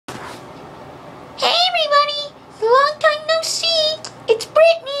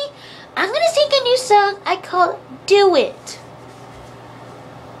called do it.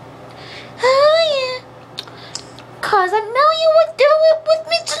 Oh yeah. 'Cause I know you would do it with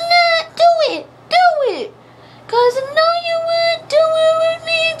me tonight. Do it. Do it. 'Cause I know you would do it with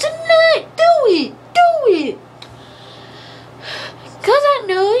me tonight. Do it. Do it. 'Cause I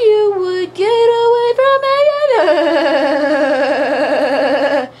know you would get away from me.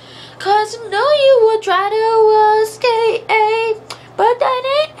 'Cause I know you would try to escape. But that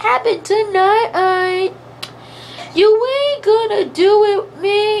ain't happen tonight. You ain't gonna do it with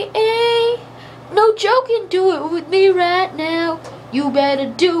me, eh? No joking, do it with me right now. You better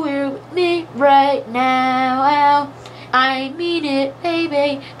do it with me right now. I mean it,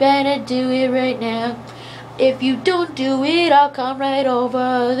 baby, better do it right now. If you don't do it, I'll come right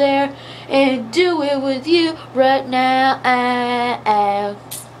over there and do it with you right now.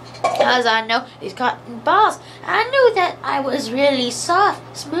 'Cause I know these cotton balls. I knew that I was really soft,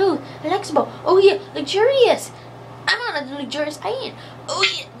 smooth, flexible. Oh yeah, luxurious. I'm on a luxurious island. Oh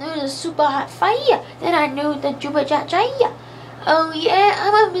yeah, there's a super hot fire. Then I knew that you were Jaya. Oh yeah,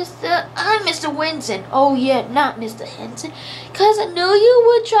 I'm Mr. Wrinzeh. Oh yeah, not Mr. Henson. 'Cause I know you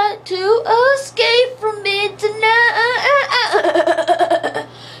would try to escape from me tonight.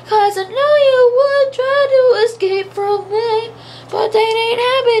 'Cause I know you would try to escape from me. But that ain't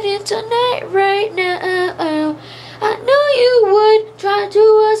happening tonight right now. I know you would try to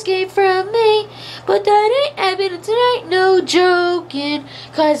escape from me. But that ain't happening tonight, no joking.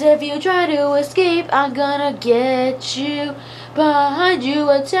 'Cause if you try to escape, I'm gonna get you behind you,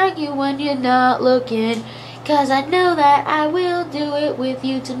 attack you when you're not looking. 'Cause I know that I will do it with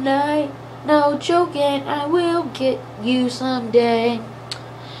you tonight. No joking, I will get you someday.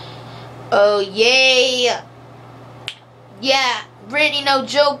 Oh yeah. Yeah, Brittany, no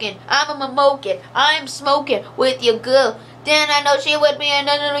joking. I'm a mokin'. I'm smoking with your girl. Then I know she would be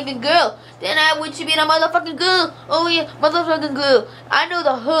another looking girl. Then I would she be the motherfucking girl. Oh yeah, motherfucking girl. I knew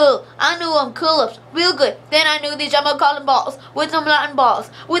the hull. I knew them curl-ups real good. Then I knew these I'm calling balls with them Latin balls.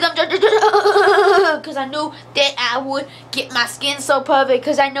 With them because I knew that I would get my skin so perfect.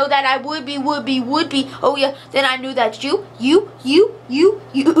 Because I know that I would be. Oh yeah, then I knew that you.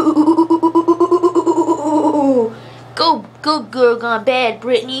 Go girl gone bad,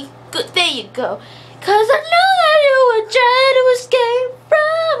 Brittany. Good, there you go. 'Cause I know that you would try to escape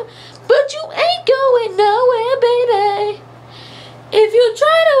from, but you ain't going nowhere, baby. If you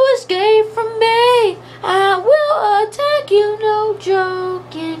try to escape from me, I will attack you, no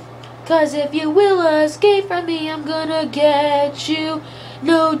joking. 'Cause if you will escape from me, I'm gonna get you.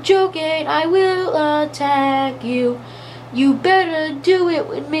 No joking, I will attack you. You better do it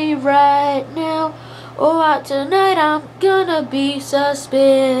with me right now, or tonight I'm gonna be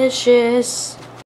suspicious.